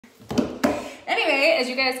anyway, as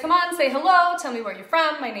you guys come on, say hello, tell me where you're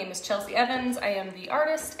from. My name is Chelsea Evans. I am the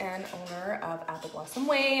artist and owner of Apple Blossom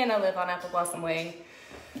Way, and I live on Apple Blossom Way.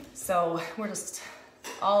 So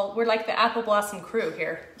we're like the Apple Blossom crew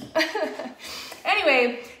here.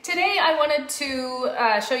 Anyway, today I wanted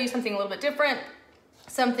to show you something a little bit different,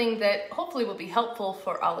 something that hopefully will be helpful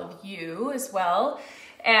for all of you as well.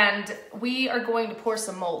 And we are going to pour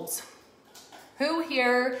some molds. Who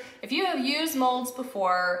here, if you have used molds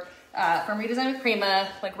before from Redesign with Prima,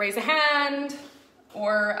 like raise a hand,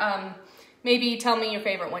 or maybe tell me your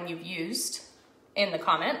favorite one you've used in the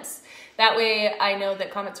comments. That way I know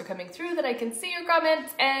that comments are coming through, that I can see your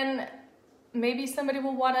comments, and maybe somebody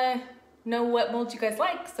will want to know what molds you guys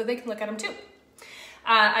like so they can look at them too.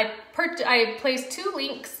 I placed 2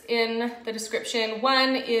 links in the description.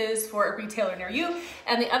 One is for a retailer near you,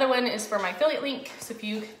 and the other one is for my affiliate link. So if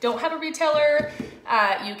you don't have a retailer,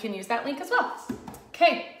 you can use that link as well.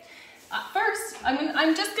 Okay, first,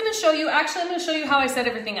 I'm just gonna show you, actually I'm gonna show you how I set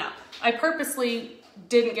everything up. I purposely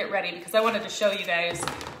didn't get ready because I wanted to show you guys,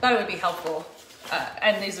 thought it would be helpful.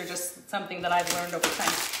 And these are just something that I've learned over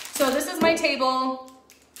time. So this is my table.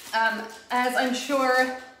 As I'm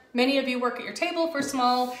sure many of you work at your table for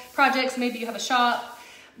small projects, maybe you have a shop,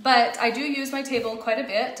 but I do use my table quite a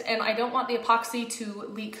bit, and I don't want the epoxy to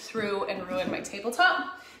leak through and ruin my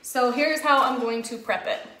tabletop. So here's how I'm going to prep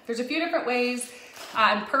it. There's a few different ways.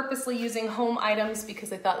 I'm purposely using home items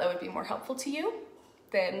because I thought that would be more helpful to you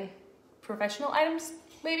than professional items,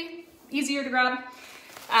 maybe easier to grab.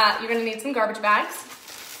 You're gonna need some garbage bags.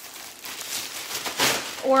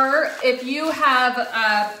 Or if you have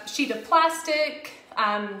a sheet of plastic,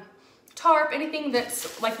 tarp, anything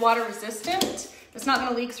that's like water resistant, that's not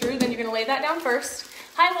gonna leak through, then you're gonna lay that down first.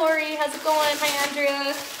 Hi Lori, how's it going? Hi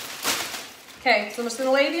Andrea. Okay, so I'm just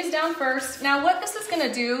gonna lay these down first. Now what this is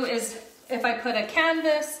gonna do is, if I put a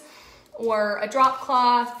canvas or a drop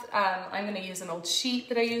cloth, I'm gonna use an old sheet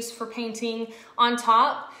that I use for painting on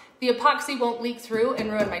top, the epoxy won't leak through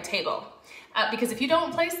and ruin my table. Because if you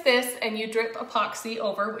don't place this and you drip epoxy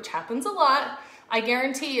over, which happens a lot, I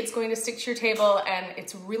guarantee it's going to stick to your table and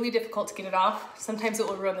it's really difficult to get it off. Sometimes it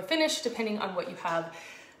will ruin the finish depending on what you have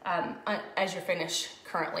as your finish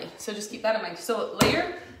currently. So just keep that in mind. So lay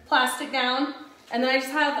your plastic down, and then I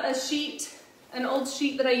just have a sheet, an old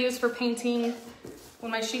sheet that I use for painting.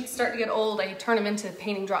 When my sheets start to get old, I turn them into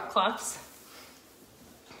painting drop cloths.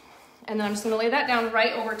 And then I'm just gonna lay that down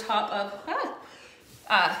right over top of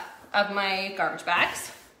my garbage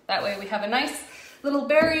bags. That way we have a nice little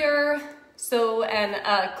barrier, and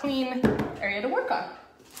a clean area to work on.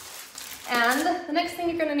 And the next thing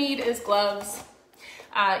you're gonna need is gloves.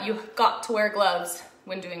 You've got to wear gloves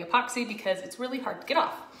when doing epoxy because it's really hard to get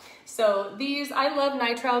off. So these, I love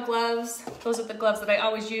nitrile gloves. Those are the gloves that I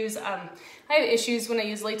always use. I have issues when I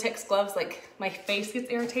use latex gloves, like my face gets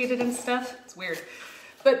irritated and stuff. It's weird.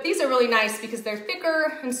 But these are really nice because they're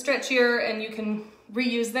thicker and stretchier and you can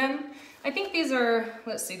reuse them. I think these are,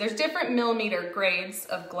 let's see, there's different millimeter grades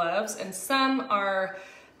of gloves, and some are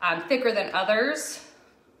thicker than others.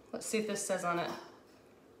 Let's see if this says on it.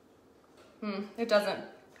 It doesn't.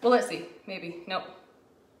 Well, let's see, maybe, nope.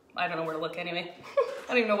 I don't know where to look anyway. I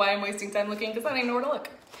don't even know why I'm wasting time looking because I don't even know where to look.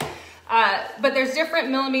 But there's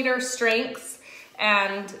different millimeter strengths,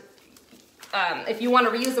 and if you want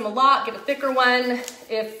to reuse them a lot, get a thicker one.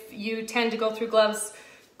 If you tend to go through gloves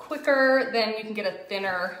quicker, then you can get a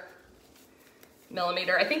thinner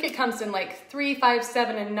millimeter. I think it comes in like 3, 5,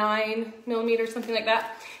 7, and 9 millimeters, something like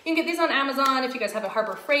that. You can get these on Amazon. If you guys have a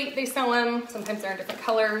Harbor Freight, they sell them. Sometimes they're in different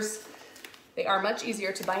colors. They are much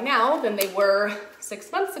easier to buy now than they were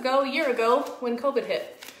 6 months ago, a year ago, when COVID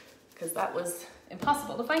hit, because that was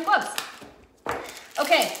impossible to find gloves.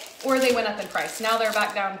 Okay, or they went up in price. Now they're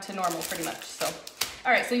back down to normal pretty much. So,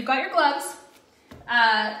 all right, so you've got your gloves.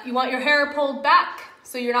 You want your hair pulled back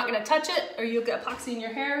so you're not gonna touch it or you'll get epoxy in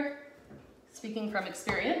your hair, speaking from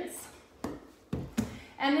experience.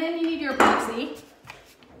 And then you need your epoxy.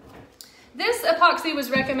 This epoxy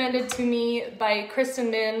was recommended to me by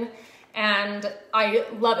Kristen Min, and I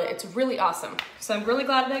love it. It's really awesome. So I'm really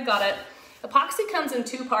glad that I got it. Epoxy comes in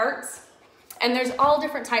 2 parts, and there's all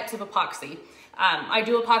different types of epoxy. I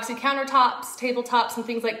do epoxy countertops, tabletops, and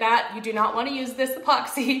things like that. You do not want to use this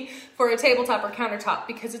epoxy for a tabletop or countertop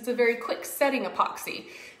because it's a very quick setting epoxy,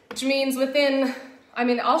 which means within,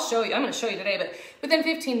 I'll show you, I'm going to show you today, but within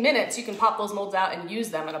 15 minutes, you can pop those molds out and use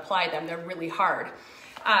them and apply them. They're really hard.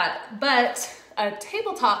 But a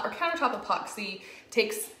tabletop or countertop epoxy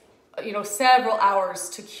takes several hours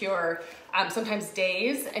to cure, sometimes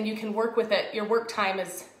days, and you can work with it. Your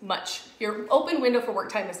open window for work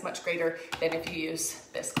time is much greater than if you use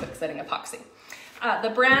this quick setting epoxy. The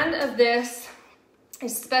brand of this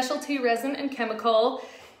is specialty resin and chemical,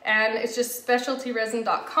 and it's just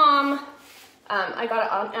specialtyresin.com. I got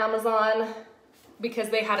it on Amazon because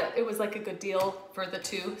they had it was like a good deal for the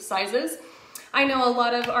 2 sizes. I know a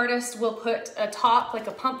lot of artists will put a top, like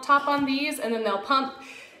a pump top on these, and then they'll pump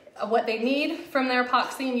what they need from their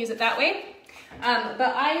epoxy and use it that way.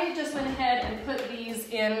 But I just went ahead and put these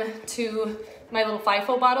into my little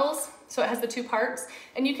FIFO bottles. So it has the 2 parts.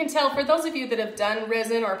 And you can tell, for those of you that have done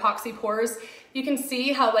resin or epoxy pours, you can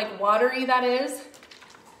see how like watery that is.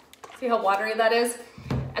 See how watery that is?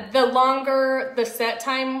 The longer the set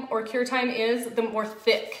time or cure time is, the more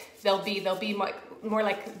thick they'll be. They'll be more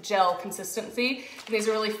like gel consistency. These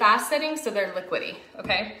are really fast setting, so they're liquidy,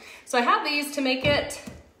 okay? So I have these to make it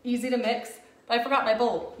easy to mix, but I forgot my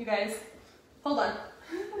bowl, you guys. Hold on.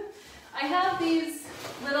 I have these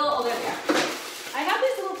little, oh there we are. I have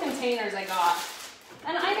these little containers I got,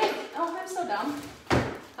 and I didn't, oh I'm so dumb.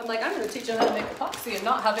 I'm like, I'm gonna teach them how to make epoxy and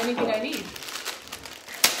not have anything I need.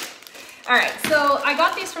 All right, so I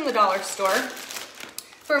got these from the dollar store.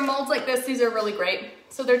 For molds like this, these are really great.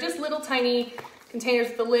 So they're just little tiny containers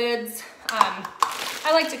with the lids.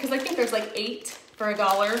 I liked it because I think there's like 8 for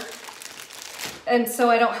 $1. And so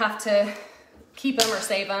I don't have to keep them or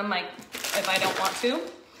save them like if I don't want to.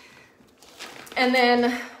 And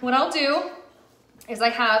then what I'll do is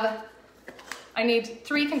I need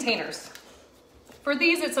 3 containers. For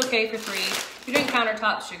these, it's okay for 3. If you're doing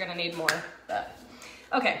countertops, you're gonna need more. But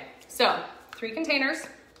okay, so 3 containers,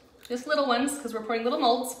 just little ones because we're pouring little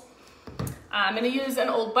molds. I'm gonna use an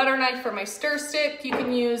old butter knife for my stir stick. You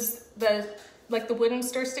can use the wooden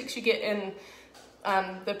stir sticks you get in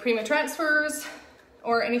the Prima transfers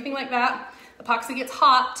or anything like that. Epoxy gets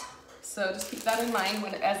hot, so just keep that in mind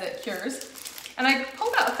as it cures. And I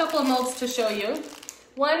pulled out a couple of molds to show you.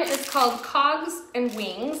 One is called Cogs and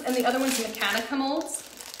Wings, and the other one's Mechanica molds,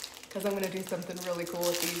 because I'm gonna do something really cool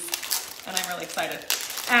with these, and I'm really excited.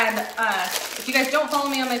 And if you guys don't follow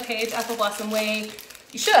me on my page, Apple Blossom Way,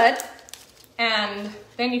 you should, and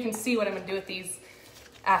then you can see what I'm gonna do with these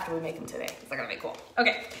after we make them today, because they're gonna be cool.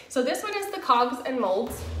 Okay, so this one is the Cogs and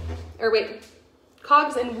Molds, or wait,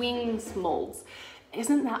 Cogs and Wings molds.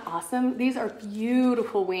 Isn't that awesome? These are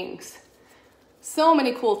beautiful wings. So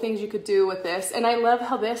many cool things you could do with this. And I love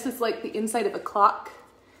how this is like the inside of a clock,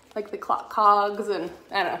 like the clock cogs, and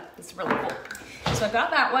I don't know, it's really cool. So I've got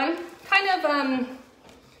that one. Kind of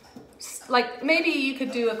like maybe you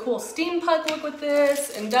could do a cool steampunk look with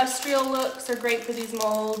this. Industrial looks are great for these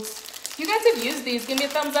molds. If you guys have used these, give me a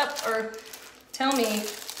thumbs up or tell me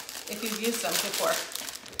if you've used them before.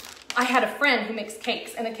 I had a friend who makes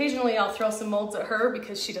cakes, and occasionally I'll throw some molds at her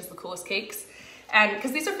because she does the coolest cakes. And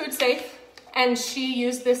because these are food safe, and she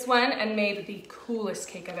used this one and made the coolest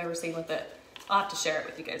cake I've ever seen with it. I'll have to share it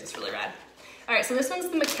with you guys, it's really rad. All right, so this one's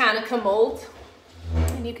the Mechanica mold.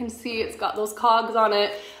 And you can see it's got those cogs on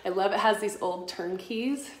it. I love it has these old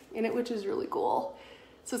turnkeys in it, which is really cool.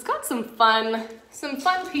 So it's got some fun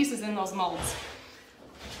pieces in those molds.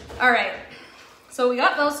 All right, so we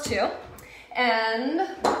got those 2. And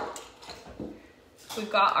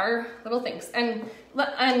we've got our little things. And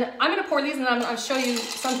I'm gonna pour these and I'm gonna show you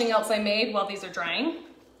something else I made while these are drying.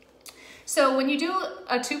 So when you do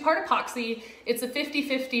a 2-part epoxy, it's a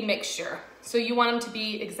 50-50 mixture. So you want them to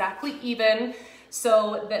be exactly even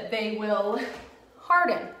so that they will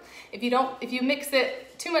harden. If you mix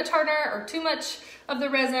it too much harder or too much of the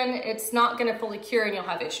resin, it's not gonna fully cure and you'll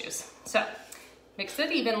have issues. So mix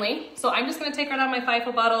it evenly. So I'm just gonna take it out of my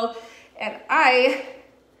FIFO bottle, and I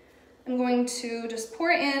am going to just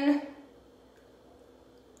pour it in.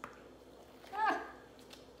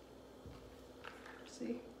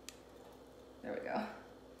 See, there we go.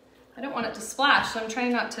 I don't want it to splash, so I'm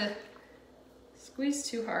trying not to squeeze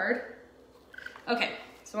too hard. Okay,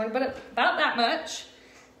 so I'm gonna put it about that much.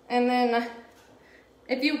 And then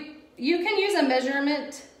if you can use a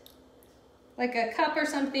measurement, like a cup or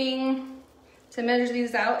something, to measure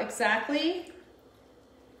these out exactly.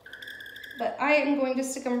 But I am going to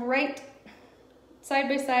stick them right side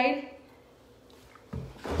by side.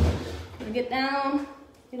 Get down,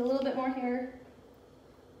 get a little bit more here.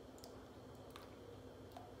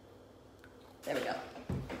 There we go.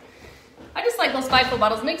 I just like those FIFO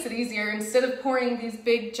bottles, makes it easier. Instead of pouring these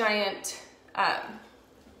big giant,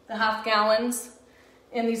 the half gallons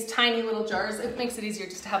in these tiny little jars, it makes it easier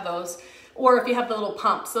just to have those. Or if you have the little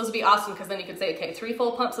pumps, those would be awesome because then you could say, okay, 3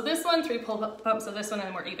 full pumps of this one, 3 full pumps of this one,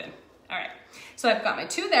 and we're even. All right, so I've got my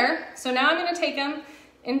 2 there. So now I'm gonna take them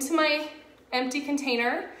into my empty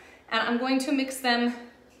container and I'm going to mix them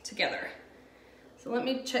together. So let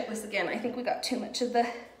me check this again. I think we got too much of the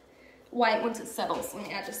white once it settles. Let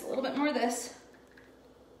me add just a little bit more of this.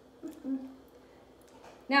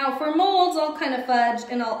 Now for molds, I'll kind of fudge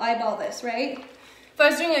and I'll eyeball this, right? If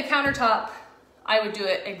I was doing a countertop, I would do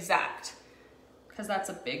it exact, because that's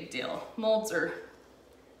a big deal. Molds are,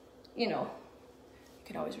 you know, you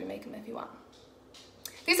can always remake them if you want.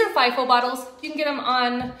 These are FIFO bottles. You can get them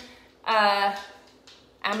on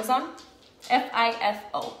Amazon,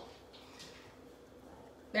 FIFO.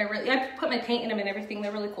 They're really, I put my paint in them and everything.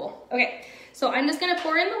 They're really cool. Okay, so I'm just gonna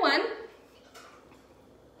pour in the one.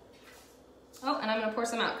 Oh, and I'm gonna pour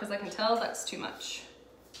some out because I can tell that's too much.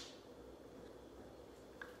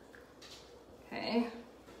 Okay,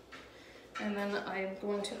 and then I'm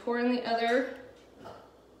going to pour in the other.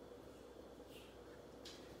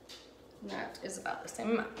 That is about the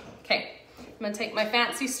same amount. Okay, I'm gonna take my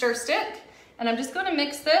fancy stir stick and I'm just gonna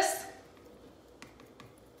mix this.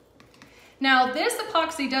 Now this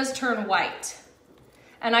epoxy does turn white,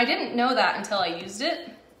 and I didn't know that until I used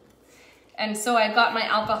it. And so I got my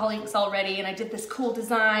alcohol inks all ready and I did this cool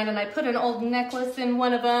design and I put an old necklace in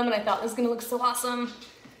one of them and I thought it was gonna look so awesome.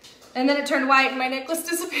 And then it turned white and my necklace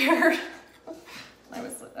disappeared. That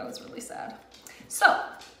was really sad. So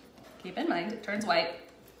keep in mind, it turns white,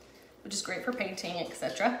 which is great for painting,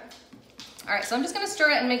 etc. All right, so I'm just gonna stir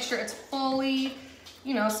it and make sure it's fully,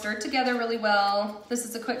 you know, stirred together really well. This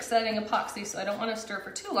is a quick setting epoxy, so I don't wanna stir for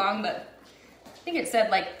too long, but I think it said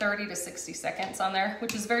like 30 to 60 seconds on there,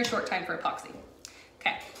 which is a very short time for epoxy.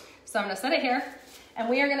 Okay, so I'm gonna set it here, and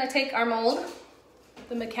we are gonna take our mold,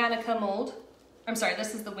 the Mechanica mold. I'm sorry,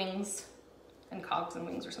 this is the wings and cogs and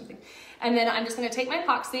wings or something. And then I'm just gonna take my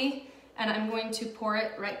epoxy and I'm going to pour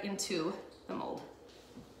it right into the mold.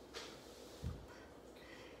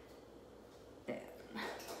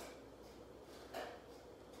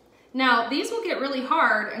 Now, these will get really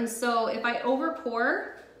hard, and so if I over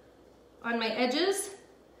pour on my edges,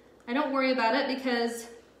 I don't worry about it because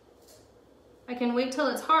I can wait till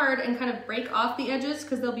it's hard and kind of break off the edges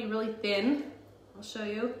because they'll be really thin. I'll show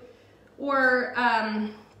you. Or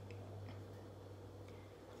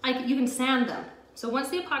you can sand them. So once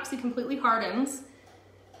the epoxy completely hardens,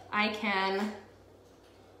 I can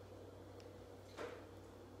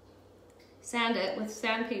sand it with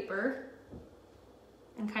sandpaper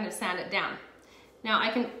and kind of sand it down. Now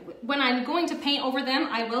I can, when I'm going to paint over them,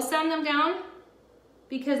 I will sand them down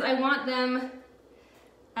because I want them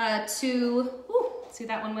see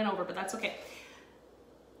that one went over, but that's okay.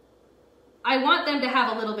 I want them to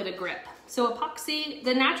have a little bit of grip. So epoxy,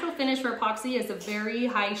 the natural finish for epoxy is a very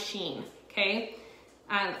high sheen, okay?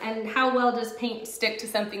 And how well does paint stick to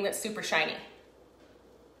something that's super shiny,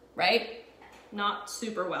 right? Not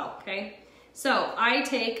super well, okay? So I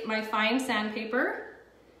take my fine sandpaper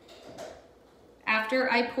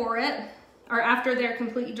after I pour it, or after they're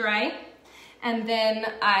completely dry, and then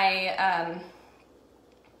I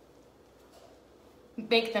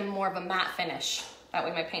make them more of a matte finish. That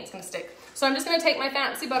way my paint's gonna stick. So I'm just gonna take my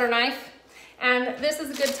fancy butter knife, and this is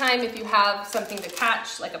a good time if you have something to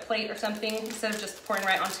catch, like a plate or something, instead of just pouring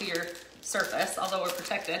right onto your surface, although we're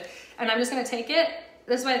protected. And I'm just gonna take it,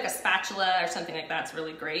 this way like a spatula or something like that's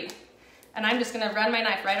really great. And I'm just gonna run my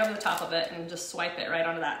knife right over the top of it and just swipe it right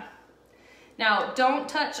onto that. Now, don't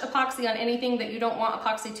touch epoxy on anything that you don't want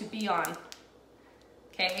epoxy to be on,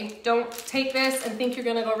 okay? Don't take this and think you're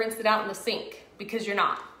gonna go rinse it out in the sink, because you're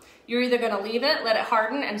not. You're either gonna leave it, let it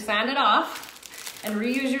harden and sand it off and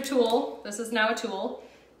reuse your tool. This is now a tool.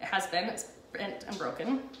 It has been, it's bent and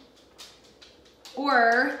broken.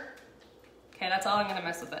 Or, okay, that's all I'm gonna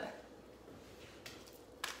mess with it.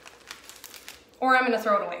 Or I'm gonna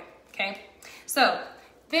throw it away, okay? So,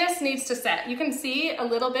 this needs to set. You can see a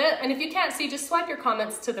little bit, and if you can't see, just swipe your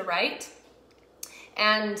comments to the right,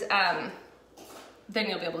 and then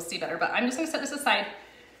you'll be able to see better. But I'm just gonna set this aside.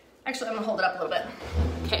 Actually, I'm gonna hold it up a little bit.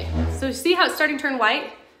 Okay, so see how it's starting to turn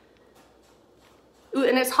white? Ooh,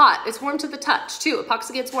 and it's hot. It's warm to the touch too.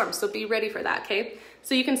 Epoxy gets warm, so be ready for that, okay?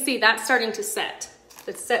 So you can see that's starting to set.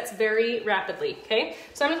 It sets very rapidly, okay?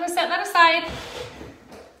 So I'm just gonna set that aside,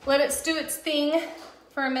 let it do its thing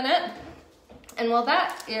for a minute. And while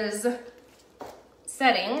that is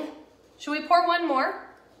setting, should we pour one more?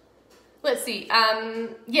 Let's see,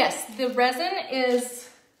 yes, the resin is,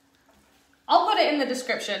 I'll put it in the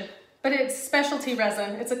description, but it's specialty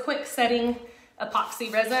resin. It's a quick setting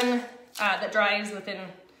epoxy resin that dries within,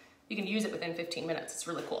 you can use it within 15 minutes. It's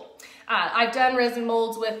really cool. I've done resin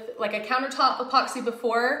molds with like a countertop epoxy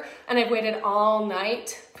before, and I've waited all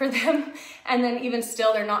night for them. And then even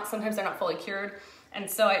still, sometimes they're not fully cured. And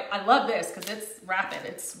so I love this because it's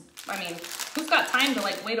rapid. I mean, who's got time to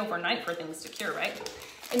like wait overnight for things to cure, right?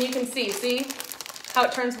 And you can see how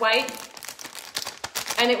it turns white?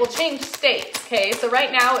 And it will change states, okay? So right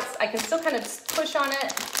now, I can still kind of push on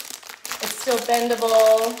it. It's still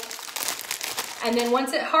bendable. And then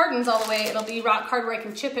once it hardens all the way, it'll be rock hard where I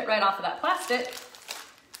can chip it right off of that plastic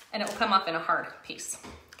and it will come off in a hard piece.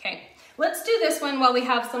 Okay, let's do this one while we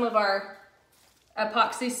have some of our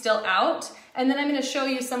epoxy still out. And then I'm gonna show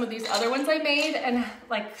you some of these other ones I made and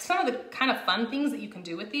like some of the kind of fun things that you can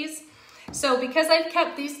do with these. So because I've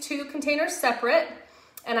kept these two containers separate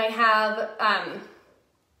and I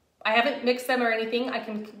haven't mixed them or anything, I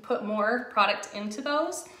can put more product into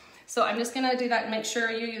those. So I'm just gonna do that and make sure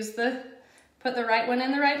you put the right one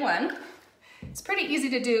in the right one. It's pretty easy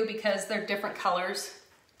to do because they're different colors.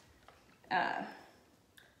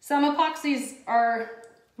 Some epoxies are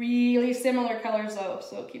really similar colors though,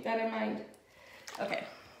 so keep that in mind. Okay.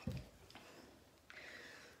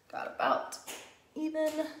 Got about even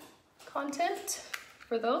content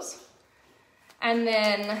for those. And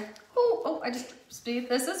then,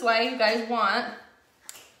 this is why you guys want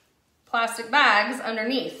plastic bags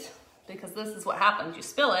underneath, because this is what happens. You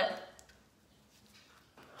spill it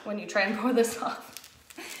when you try and pour this off.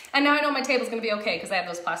 And now I know my table's gonna be okay because I have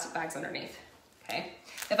those plastic bags underneath, okay?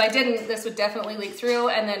 If I didn't, this would definitely leak through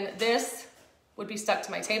and then this would be stuck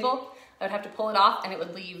to my table. I would have to pull it off and it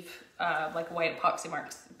would leave like white epoxy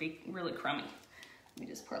marks. It'd be really crummy. Let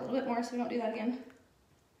me just pour a little bit more so we don't do that again.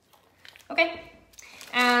 Okay,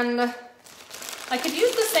 and I could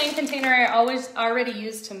use the same container I already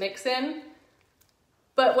used to mix in,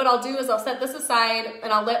 but what I'll do is I'll set this aside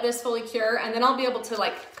and I'll let this fully cure and then I'll be able to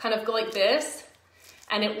like kind of go like this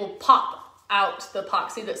and it will pop out the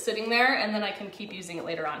epoxy that's sitting there and then I can keep using it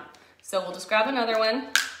later on. So we'll just grab another one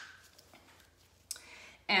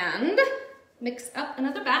and mix up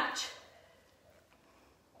another batch.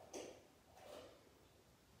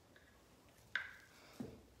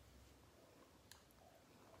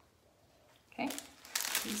 Okay,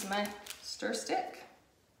 use my stir stick.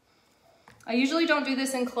 I usually don't do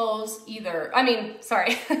this in clothes either. I mean,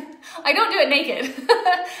 sorry, I don't do it naked.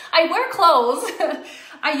 I wear clothes.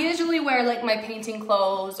 I usually wear like my painting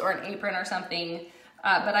clothes or an apron or something,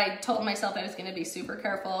 but I told myself I was gonna be super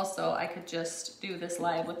careful so I could just do this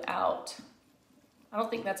live without. I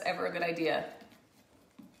don't think that's ever a good idea.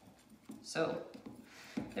 So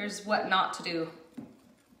there's what not to do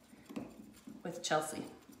with Chelsea.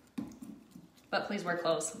 But please wear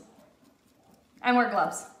clothes and wear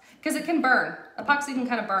gloves because it can burn. Epoxy can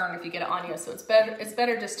kind of burn if you get it on you, so it's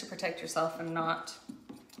better just to protect yourself and not.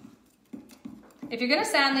 If you're gonna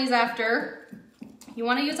sand these after, you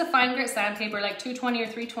wanna use a fine grit sandpaper like 220 or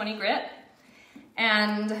 320 grit,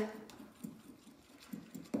 and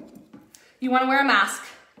you wanna wear a mask.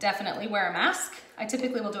 Definitely wear a mask. I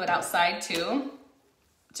typically will do it outside too,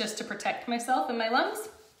 just to protect myself and my lungs.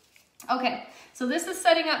 Okay, so this is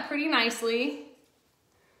setting up pretty nicely.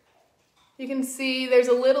 You can see there's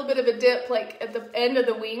a little bit of a dip like at the end of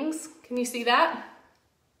the wings. Can you see that?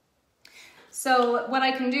 So what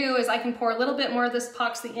I can do is I can pour a little bit more of this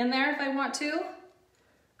epoxy in there if I want to,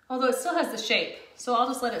 although it still has the shape, so I'll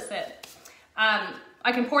just let it sit.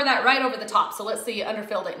 I can pour that right over the top. So let's say you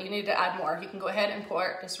underfilled it and you need to add more. You can go ahead and pour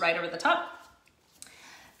it just right over the top.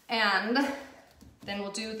 And then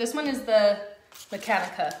we'll do, this one is the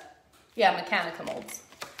Mechanica molds.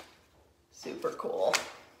 Super cool.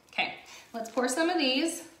 Okay, let's pour some of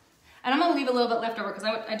these. And I'm gonna leave a little bit left over because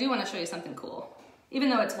I do wanna show you something cool. Even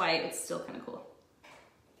though it's white, it's still kind of cool.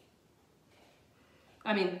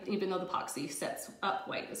 I mean, even though the epoxy sets up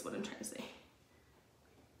white is what I'm trying to say.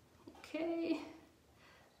 Okay,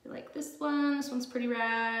 I like this one. This one's pretty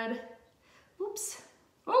rad. Oops.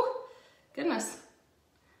 Oh, goodness.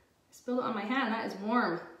 I spilled it on my hand. That is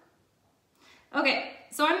warm. Okay,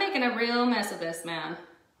 so I'm making a real mess of this, man.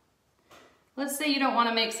 Let's say you don't want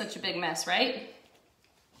to make such a big mess, right?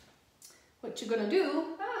 What you're gonna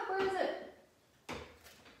do, where is it?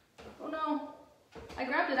 Oh no, I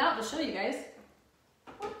grabbed it out to show you guys.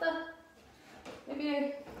 What the, it's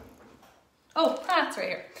right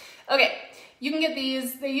here. Okay, you can get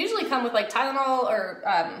these, they usually come with like Tylenol or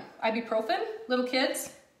ibuprofen, little kids.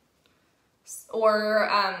 Or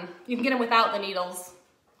you can get them without the needles,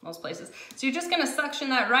 most places. So you're just gonna suction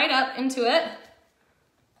that right up into it,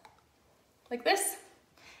 like this.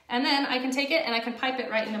 And then I can take it and I can pipe it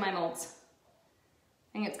right into my molds.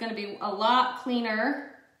 And it's gonna be a lot cleaner.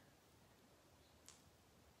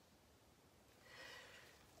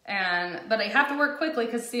 But I have to work quickly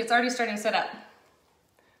because see, it's already starting to set up.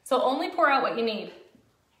 So only pour out what you need.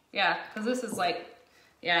 Yeah, because this is like,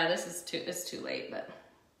 yeah, it's too late, but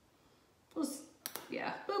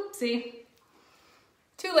yeah, oopsie.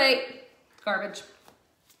 Too late, garbage.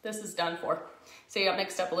 This is done for. So you got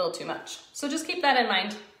mixed up a little too much. So just keep that in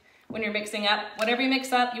mind when you're mixing up. Whatever you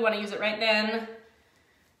mix up, you wanna use it right then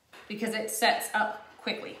because it sets up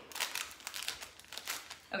quickly.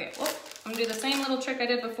 Okay, well, I'm gonna do the same little trick I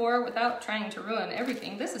did before without trying to ruin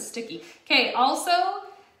everything. This is sticky. Okay, also,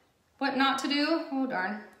 what not to do, oh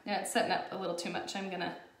darn. Yeah, it's setting up a little too much. I'm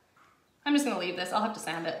just gonna leave this. I'll have to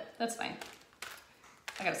sand it, that's fine.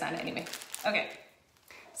 I gotta sand it anyway. Okay,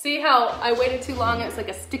 see how I waited too long? It's like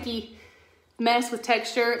a sticky mess with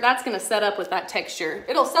texture. That's gonna set up with that texture.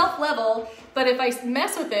 It'll self-level, but if I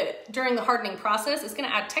mess with it during the hardening process, it's gonna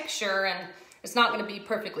add texture and it's not gonna be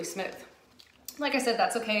perfectly smooth. Like I said,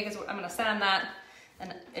 that's okay because I'm gonna sand that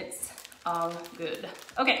and it's all good.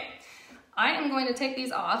 Okay, I am going to take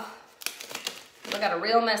these off. I got a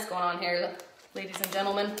real mess going on here, ladies and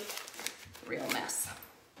gentlemen. Real mess.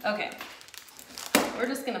 Okay, we're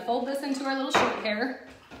just gonna fold this into our little sheet here.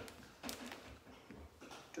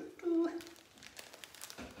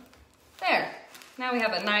 There, now we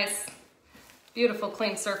have a nice, beautiful,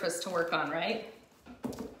 clean surface to work on, right?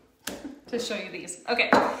 To show you these. Okay,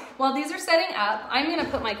 while these are setting up, I'm gonna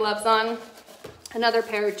put my gloves on, another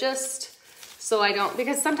pair just so I don't,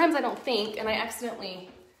 because sometimes I don't think and I accidentally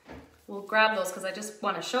will grab those because I just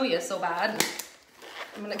wanna show you so bad.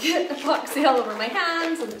 I'm gonna get epoxy all over my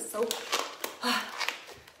hands and it's so,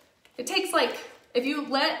 it takes like, if you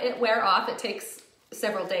let it wear off, it takes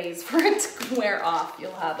several days for it to wear off.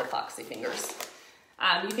 You'll have epoxy fingers.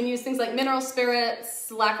 You can use things like mineral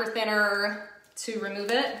spirits, lacquer thinner to remove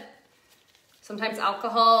it. Sometimes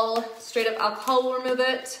alcohol, straight up alcohol will remove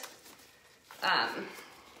it.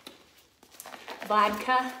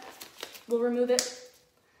 Vodka will remove it.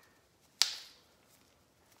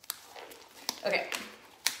 Okay.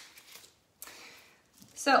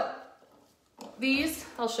 So these,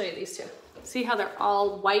 I'll show you these two. See how they're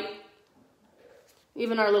all white?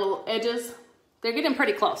 Even our little edges, they're getting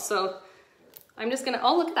pretty close. So I'm just gonna,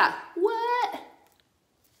 oh, look at that. What?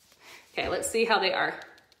 Okay, let's see how they are.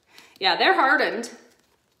 Yeah, they're hardened.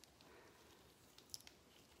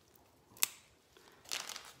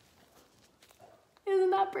 Isn't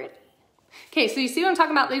that pretty? Okay, so you see what I'm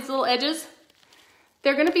talking about, these little edges?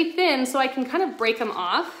 They're gonna be thin, so I can kind of break them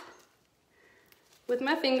off with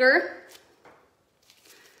my finger.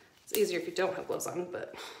 It's easier if you don't have gloves on,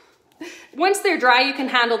 but once they're dry, you can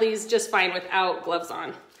handle these just fine without gloves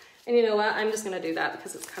on. And you know what? I'm just gonna do that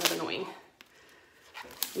because it's kind of annoying.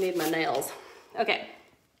 I need my nails. Okay.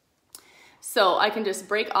 So I can just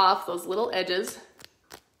break off those little edges.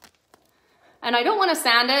 And I don't want to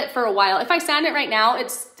sand it for a while. If I sand it right now,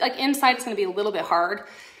 it's like inside it's going to be a little bit hard.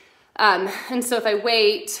 And so if I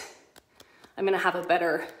wait, I'm going to have a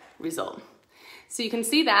better result. So you can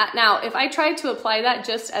see that. Now, if I tried to apply that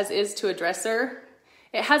just as is to a dresser,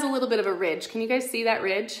 it has a little bit of a ridge. Can you guys see that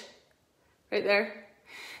ridge right there?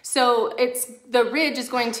 So the ridge is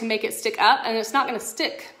going to make it stick up and it's not going to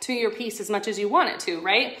stick to your piece as much as you want it to,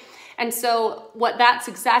 right? And so that's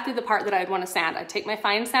exactly the part that I'd want to sand. I'd take my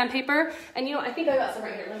fine sandpaper and you know, I think I got some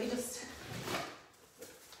right here. Let me just,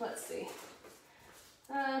 let's see.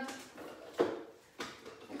 I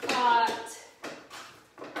got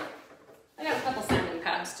a couple sanding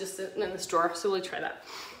pads just sitting in this drawer, so we'll try that.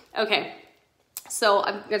 Okay, so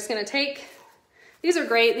I'm just gonna take, these are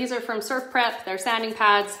great. These are from Surf Prep. They're sanding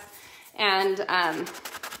pads and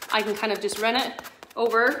I can kind of just run it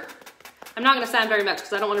over. I'm not gonna sand very much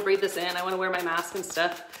because I don't wanna breathe this in. I wanna wear my mask and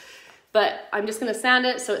stuff. But I'm just gonna sand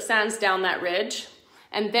it so it sands down that ridge.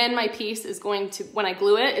 And then my piece is going to, when I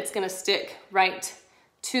glue it, it's gonna stick right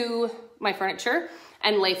to my furniture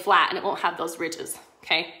and lay flat and it won't have those ridges,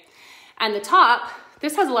 okay? And the top,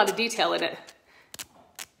 this has a lot of detail in it.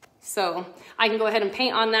 So I can go ahead and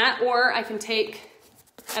paint on that, or I can take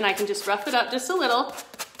and I can just rough it up just a little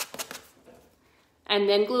and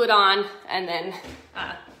then glue it on, and then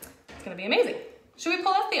it's gonna be amazing. Should we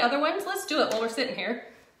pull off the other ones? Let's do it while we're sitting here.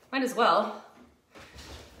 Might as well.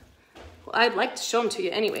 Well, I'd like to show them to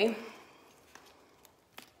you anyway.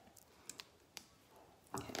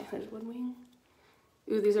 Okay, there's one wing.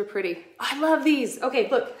 Ooh, these are pretty. I love these. Okay,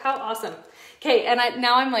 look, how awesome. Okay, and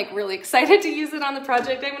now I'm like really excited to use it on the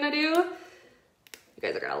project I'm gonna do. You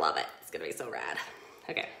guys are gonna love it. It's gonna be so rad.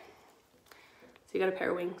 Okay, so you got a pair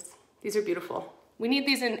of wings. These are beautiful. We need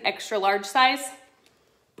these in extra large size.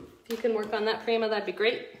 If you can work on that, Prima, that'd be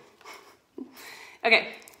great. Okay,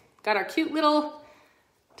 got our cute little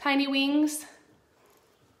tiny wings.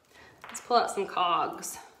 Let's pull out some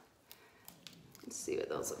cogs. Let's see what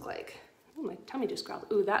those look like. Oh, my tummy just growled.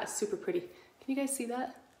 Ooh, that is super pretty. Can you guys see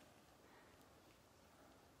that?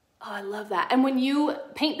 Oh, I love that. And when you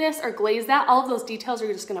paint this or glaze that, all of those details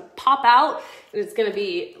are just gonna pop out and it's gonna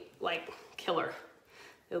be like killer.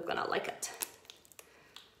 You're gonna like it.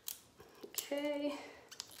 Okay.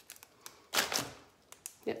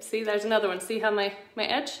 Yep, see, there's another one. See how my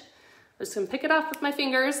edge? I'm just gonna pick it off with my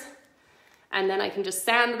fingers, and then I can just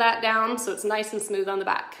sand that down so it's nice and smooth on the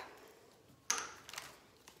back.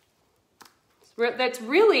 That's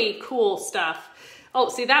really cool stuff. Oh,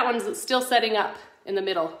 see, that one's still setting up in the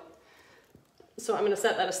middle. So I'm gonna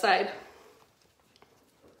set that aside.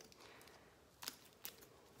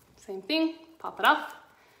 Same thing, pop it off.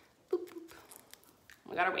 Boop, boop.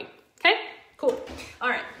 We got our wing. Okay, cool. All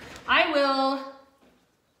right, I will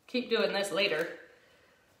keep doing this later,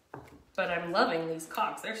 but I'm loving these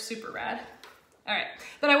cogs. They're super rad. All right,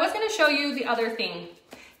 but I was gonna show you the other thing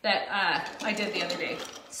that I did the other day.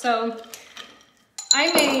 So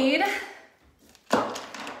I made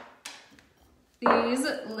these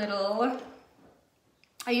little,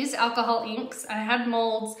 I used alcohol inks. I had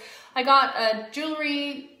molds. I got a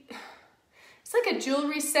jewelry, it's like a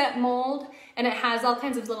jewelry set mold, and it has all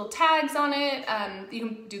kinds of little tags on it. You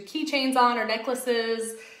can do keychains on or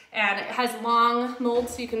necklaces, and it has long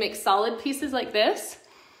molds so you can make solid pieces like this.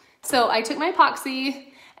 So I took my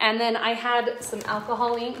epoxy, and then I had some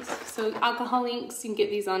alcohol inks. So alcohol inks, you can get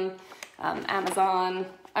these on Amazon.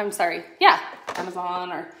 I'm sorry, yeah,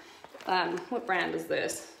 Amazon, or what brand is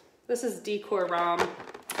this? This is Decor Rom.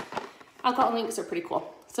 Alcohol inks are pretty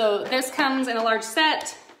cool. So this comes in a large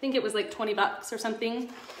set. I think it was like 20 bucks or something.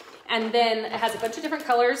 And then it has a bunch of different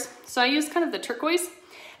colors. So I used kind of the turquoise,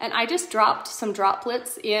 and I just dropped some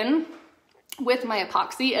droplets in with my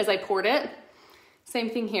epoxy as I poured it. Same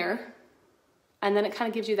thing here. And then it kind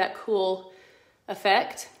of gives you that cool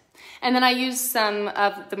effect. And then I used some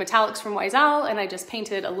of the metallics from Wiesel, and I just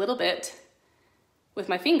painted a little bit with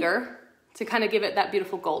my finger to kind of give it that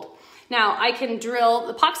beautiful gold. Now I can drill,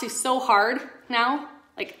 the epoxy's so hard now,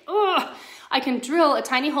 like, ugh, I can drill a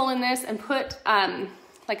tiny hole in this and put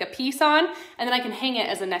like a piece on, and then I can hang it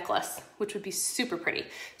as a necklace, which would be super pretty.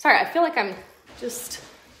 Sorry, I feel like I'm just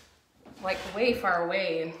like way far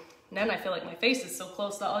away, and then I feel like my face is so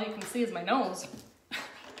close that all you can see is my nose.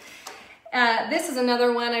 This is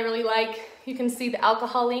another one I really like. You can see the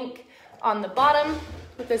alcohol ink on the bottom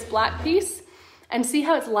with this black piece, and see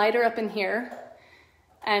how it's lighter up in here,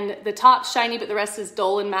 and the top's shiny but the rest is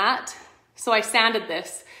dull and matte. So I sanded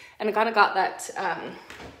this, and I kind of got that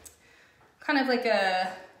kind of like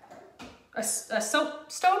a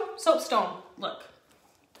soapstone look.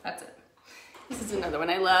 That's it. This is another one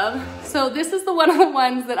I love. So this is one of the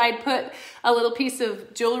ones that I put a little piece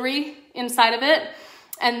of jewelry inside of it,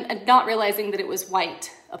 and not realizing that it was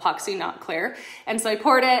white epoxy, not clear. And so I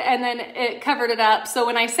poured it, and then it covered it up. So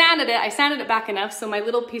when I sanded it back enough so my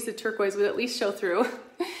little piece of turquoise would at least show through.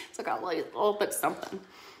 So I got like a little bit something.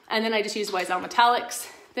 And then I just used Wiesel metallics.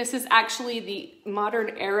 This is actually the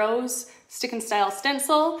Modern Arrows stick and style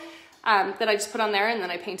stencil that I just put on there, and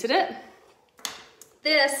then I painted it.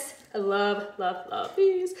 This, I love, love, love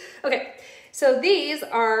these. Okay, so these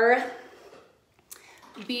are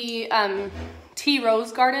the Tea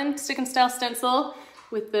Rose Garden stick and style stencil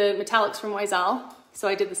with the metallics from Wiesel. So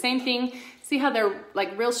I did the same thing. See how they're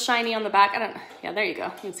like real shiny on the back? Yeah, there you go.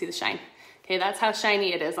 You can see the shine. Okay, that's how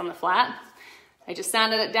shiny it is on the flat. I just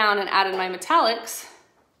sanded it down and added my metallics.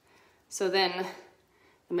 So then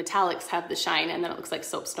the metallics have the shine, and then it looks like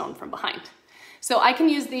soapstone from behind. So I can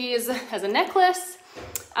use these as a necklace.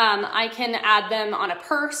 I can add them on a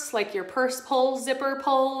purse, like your purse pulls, zipper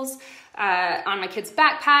pulls, on my kids'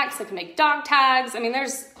 backpacks. I can make dog tags. I mean,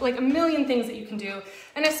 there's like a million things that you can do.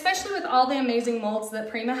 And especially with all the amazing molds that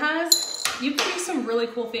Prima has, you can do some really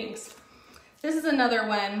cool things. This is another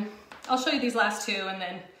one. I'll show you these last two, and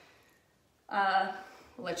then I'll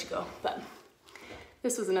let you go. But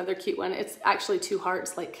this was another cute one. It's actually two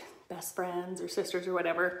hearts, like best friends or sisters or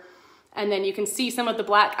whatever. And then you can see some of the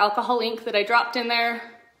black alcohol ink that I dropped in there,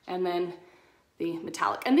 and then the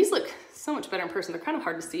metallic. And these look so much better in person. They're kind of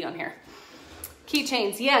hard to see on here.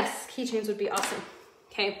 Keychains, yes, keychains would be awesome.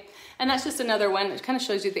 Okay, and that's just another one. It kind of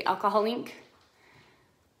shows you the alcohol ink,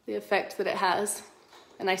 the effect that it has.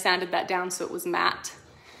 And I sanded that down so it was matte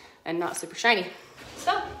and not super shiny.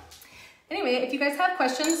 So anyway, if you guys have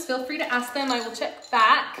questions, feel free to ask them. I will check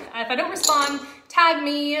back. If I don't respond, tag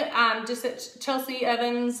me just at Chelsea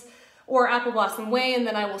Evans or Apple Blossom Way, and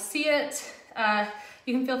then I will see it.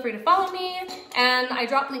 You can feel free to follow me, and I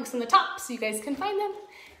drop links in the top so you guys can find them.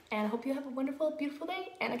 And I hope you have a wonderful, beautiful day,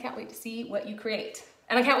 and I can't wait to see what you create.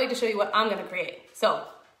 And I can't wait to show you what I'm gonna create. So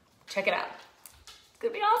check it out. It's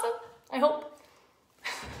gonna be awesome, I hope.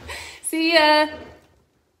 See ya.